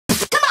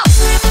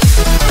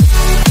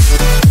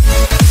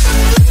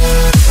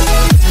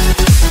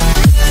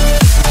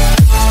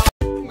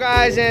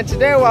guys, and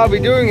today what I'll be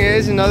doing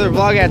is another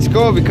vlog at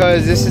school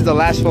because this is the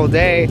last full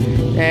day,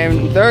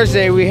 and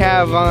Thursday we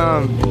have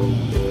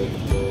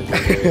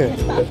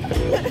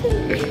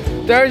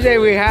Thursday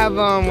we have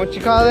what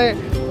you call it,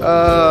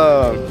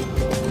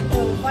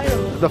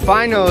 the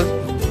finals.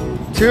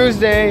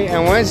 Tuesday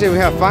and Wednesday we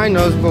have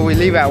finals, but we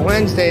leave at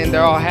Wednesday and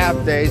they're all half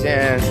days,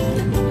 and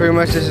pretty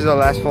much this is the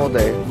last full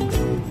day.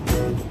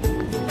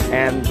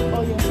 And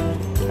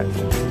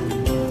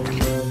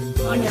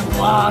on your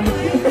vlog.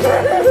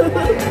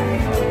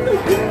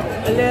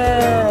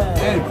 Hello.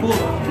 Hey, cool.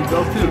 You go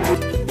too.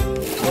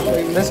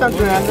 There's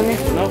something, Anthony?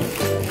 No.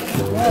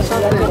 Yeah,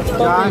 something.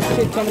 John.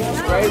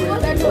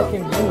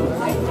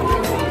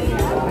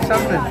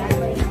 Something.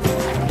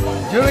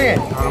 Julian.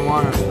 I don't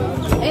want to.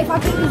 If I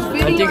took this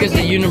video, I think it's the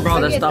unibrow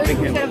that's stopping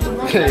him.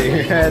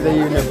 Yeah, the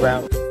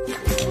unibrow.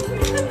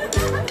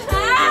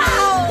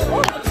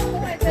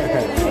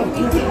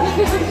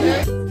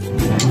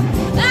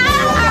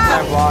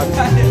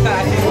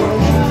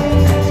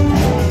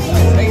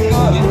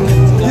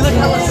 You look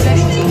hella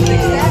sexy.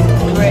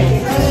 Great.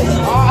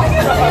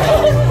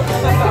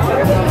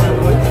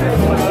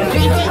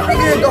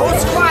 The whole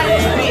squad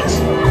is bitch.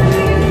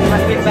 My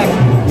big back.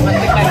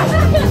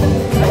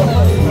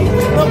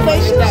 No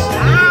face that.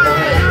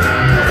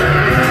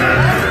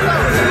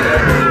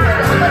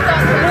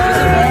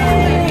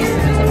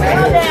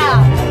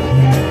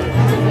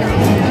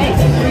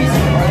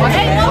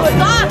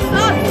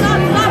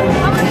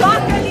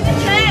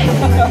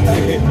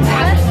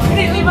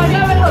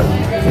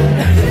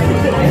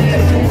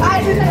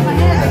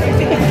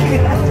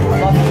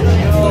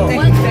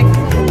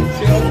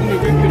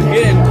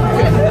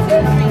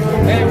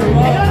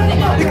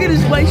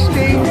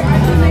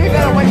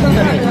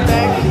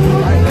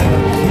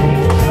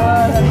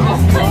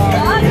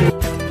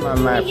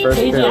 I'm my first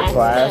period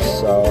class,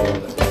 so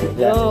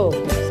yeah. Yo,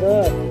 what's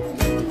up?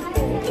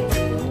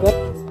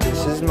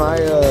 This is my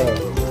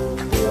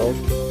field.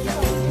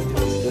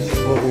 This is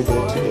what we do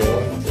today,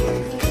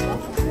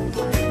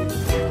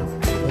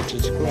 which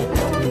is cool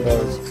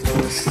because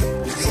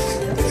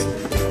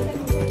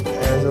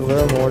there's a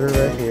little motor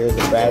right here, the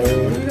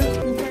battery.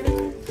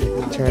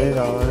 You turn it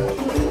on.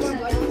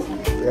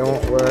 It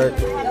won't work.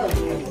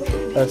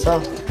 That's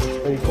all.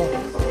 Pretty cool.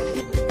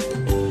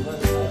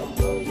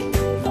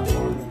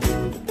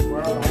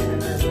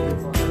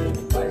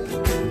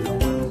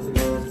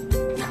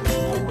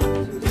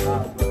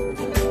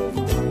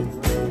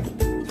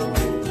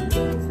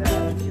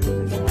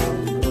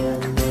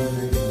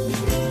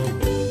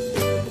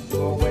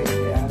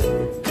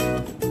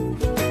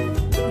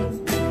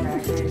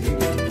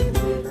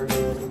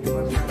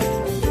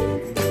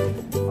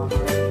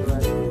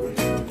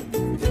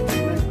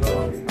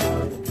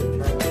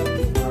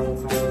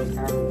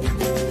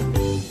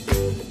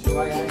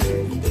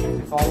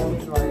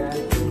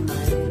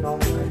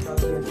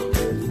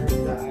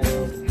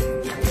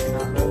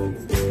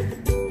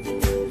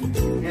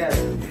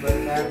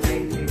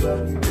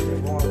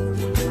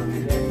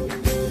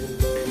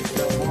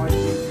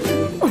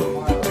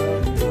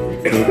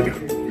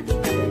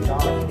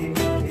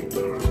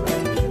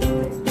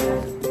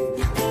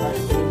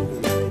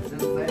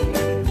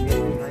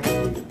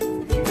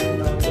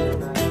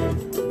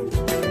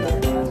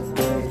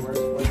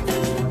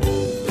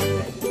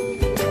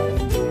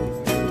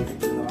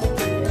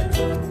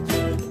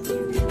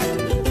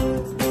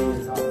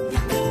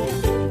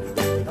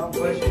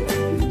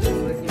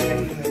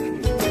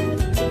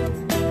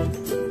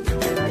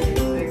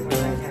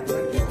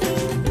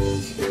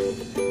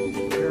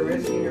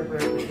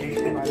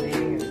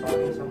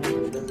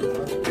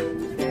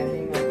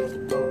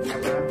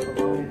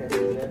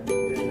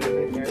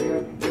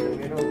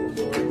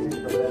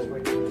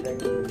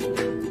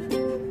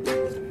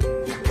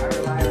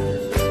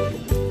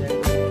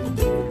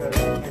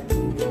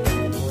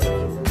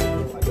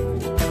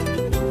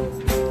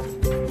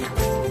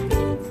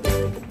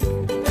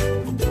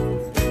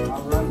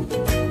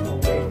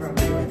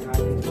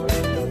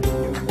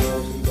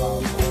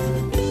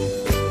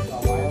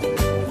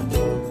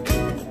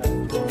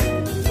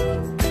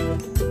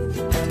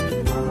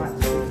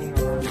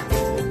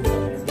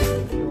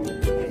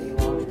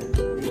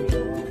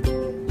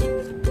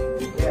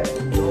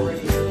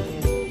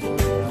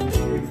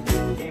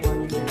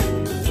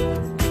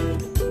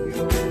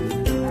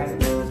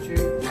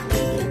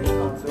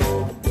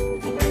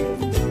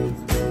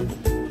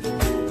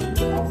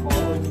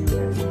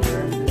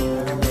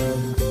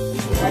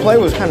 The play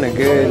was kind of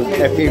good.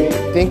 If you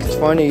think it's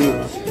funny,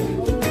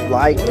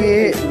 like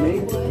it,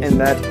 and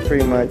that's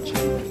pretty much.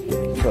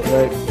 But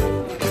like,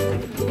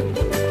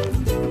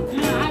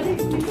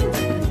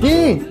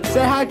 Dean,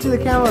 say hi to the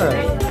camera.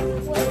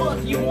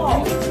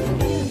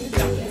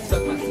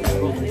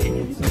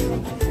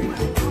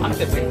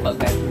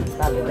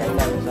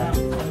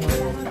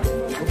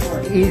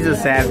 He's a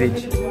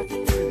savage.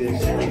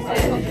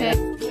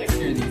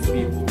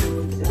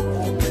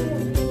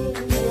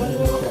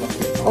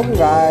 Okay,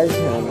 guys.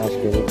 No, that's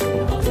good.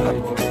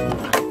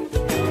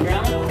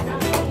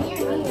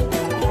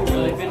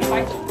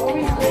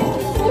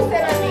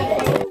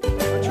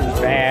 Which was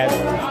bad.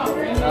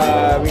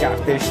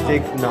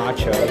 authentic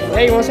nachos.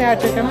 Hey, you want to say hi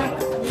to camera?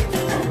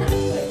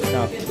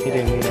 No, he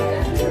didn't mean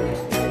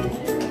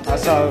it.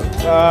 Also,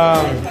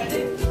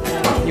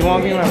 you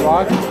want me in my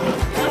vlog?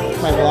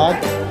 My vlog?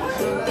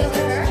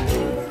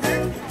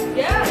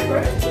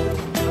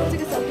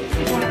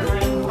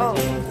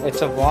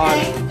 It's a vlog.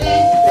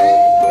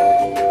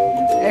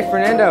 Hey,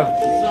 Fernando.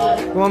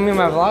 You want me in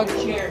my vlog?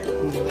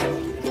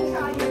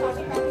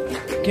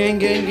 Gang,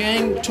 gang,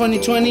 gang.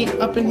 2020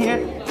 up in here.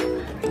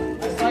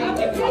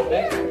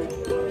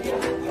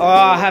 Oh,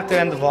 I'll have to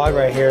end the vlog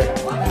right here.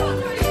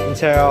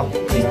 Until.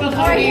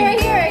 Right here.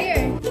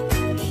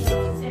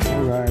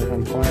 Alright,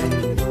 I'm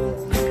playing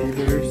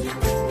computers.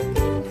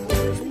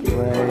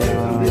 Play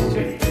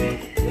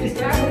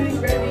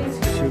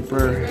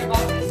Super.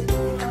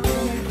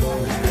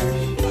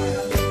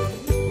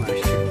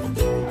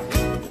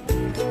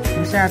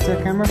 Say out to the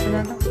camera,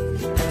 Fernando?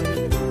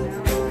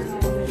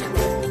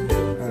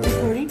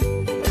 Recording?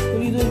 What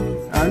are you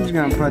doing? I'm just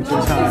gonna put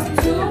this on.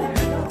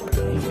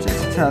 Just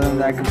to tell them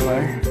that I can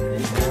play.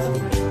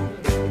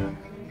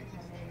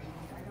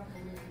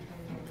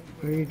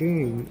 What are you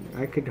doing?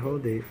 I could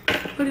hold it.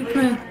 What are you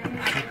playing?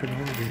 I could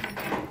hold it.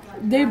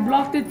 They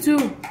blocked it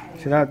too.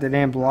 Shut up, they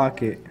didn't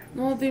block it.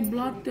 No, they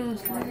blocked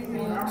us. Too.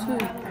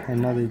 I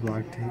know they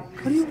blocked it.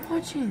 What are you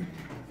watching?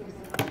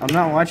 I'm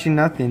not watching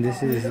nothing.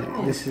 This is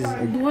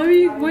Why are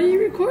you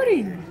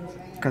recording?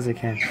 because I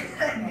can.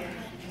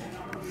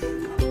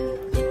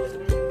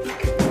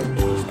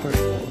 Start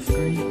full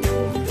screen.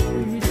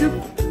 YouTube?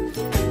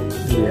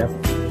 Yep.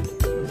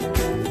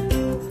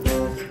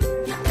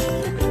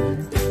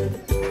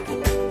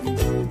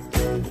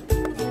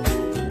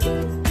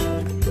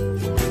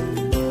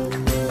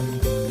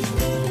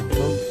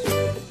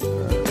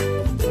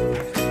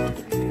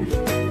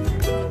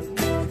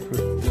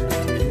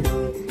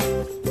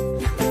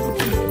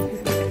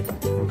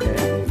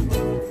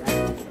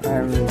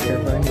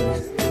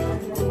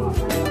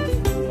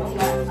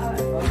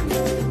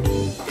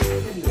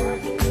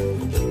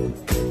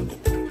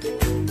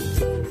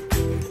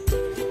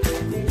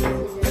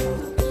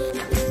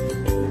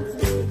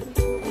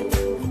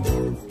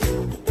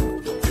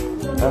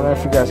 I don't know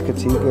if you guys could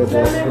see good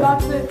there.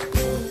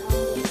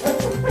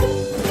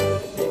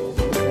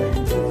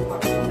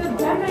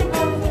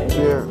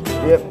 Here,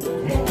 yep.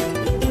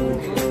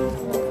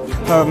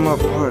 I'm gonna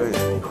put it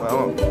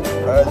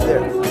right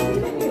there.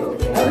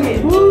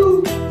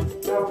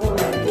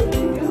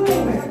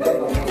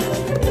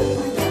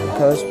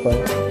 Let's play.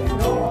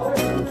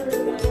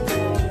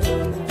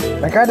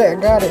 I got it.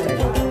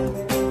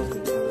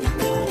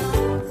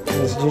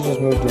 Yes, you just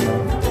moved it now.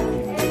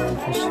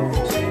 Let's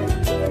change.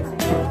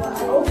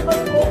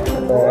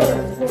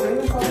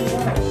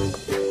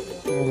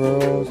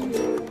 Rules.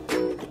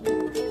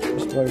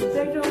 Just like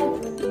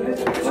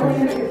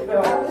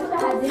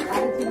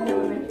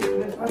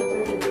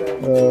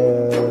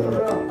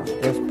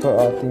let's put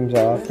all things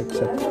off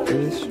except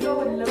these.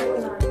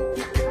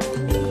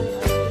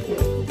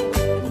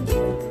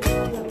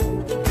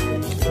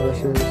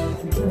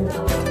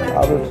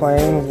 I'll be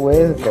playing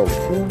with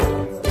Goku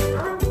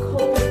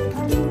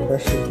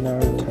versus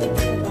Naruto.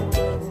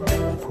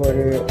 Put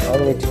it all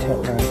the way to 10.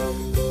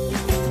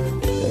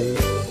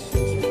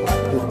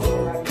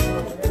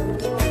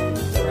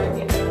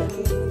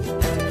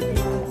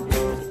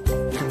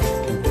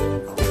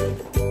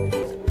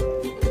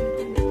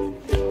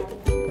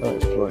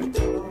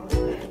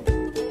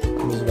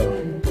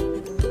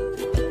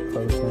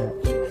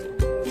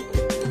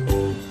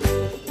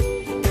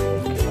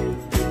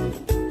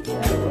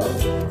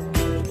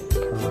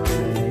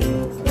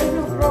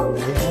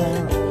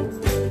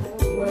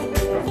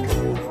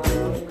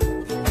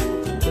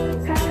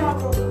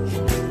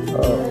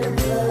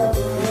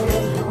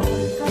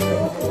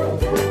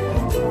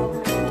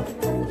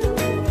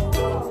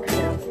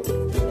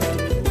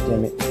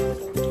 Damn it.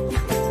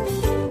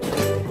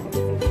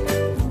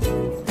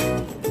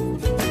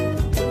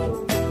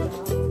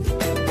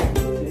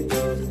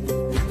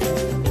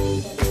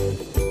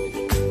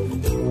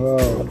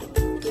 Whoa.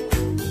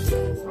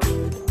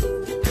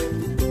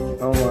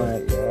 Oh my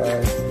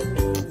god.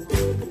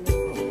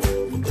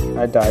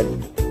 I died.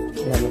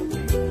 Damn it.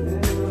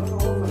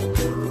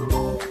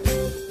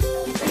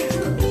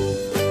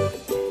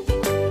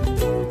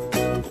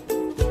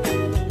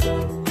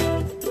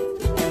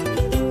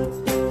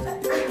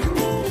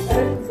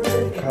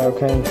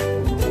 Kaioken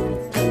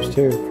times 2.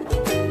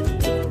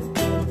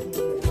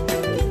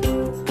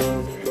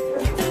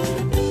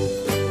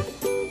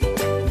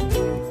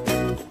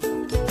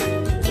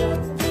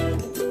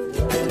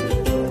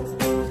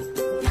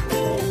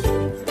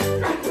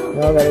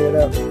 No, I gotta get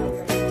up.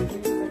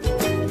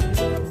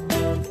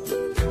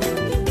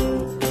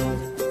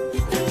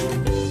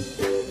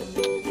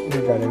 We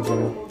gotta go.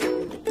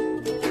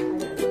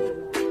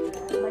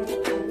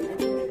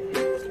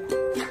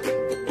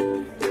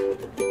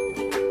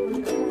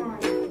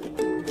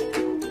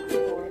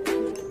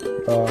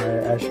 Oh,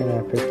 I shouldn't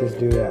have picked this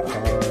dude that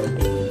hard.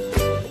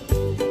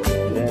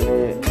 Damn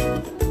it.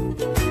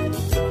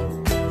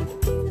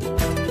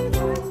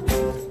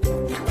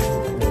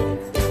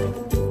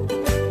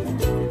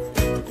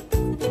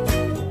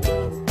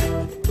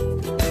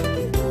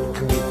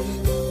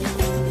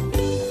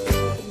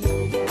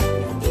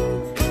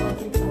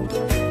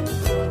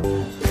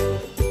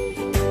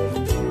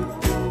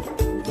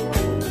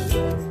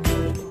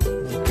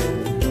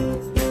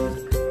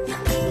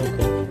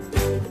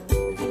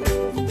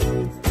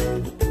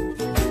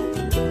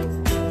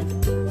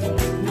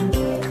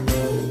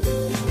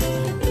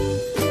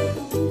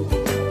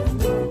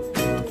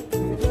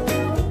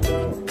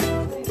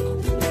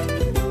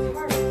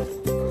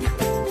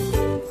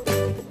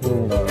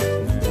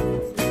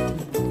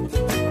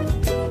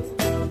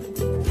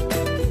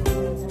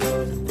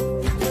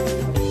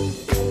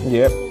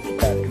 Yep.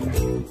 Got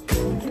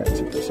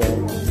 2%.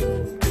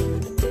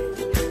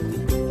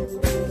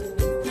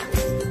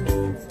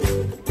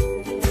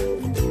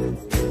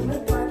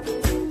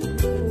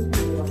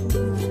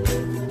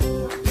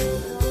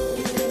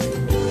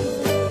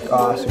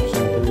 Ah, 6%.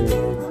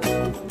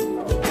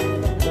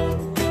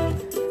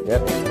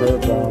 Yep,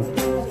 Spirit Bomb.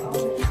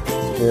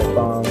 Spirit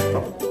Bomb.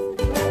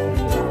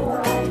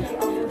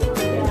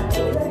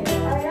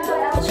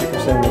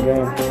 2% in the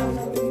game.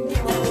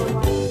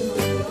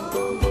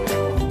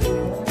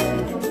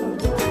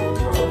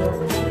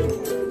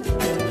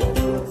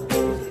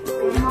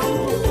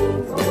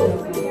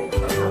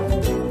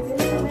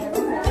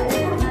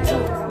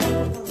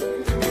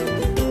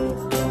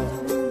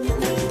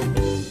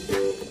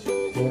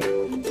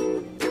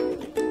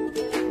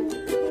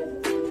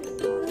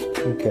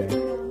 Okay.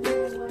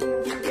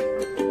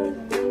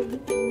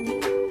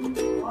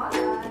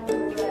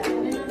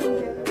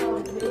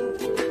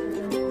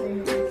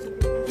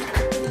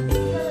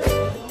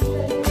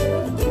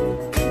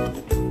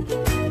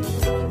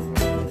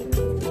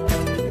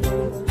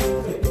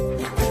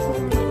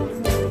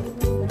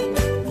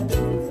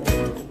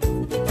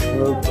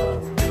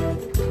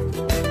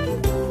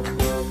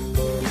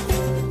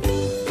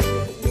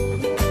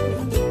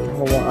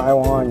 I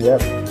won,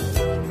 yep.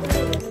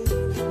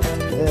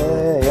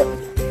 Yeah, yep.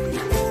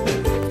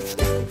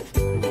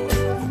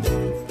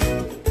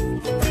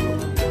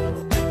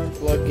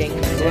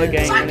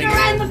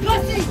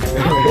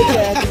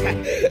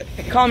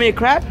 Call me a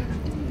crap?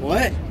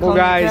 What? Well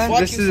guys,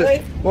 this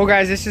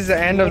is the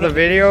end of the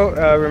video.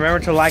 Remember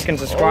to like and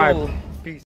subscribe.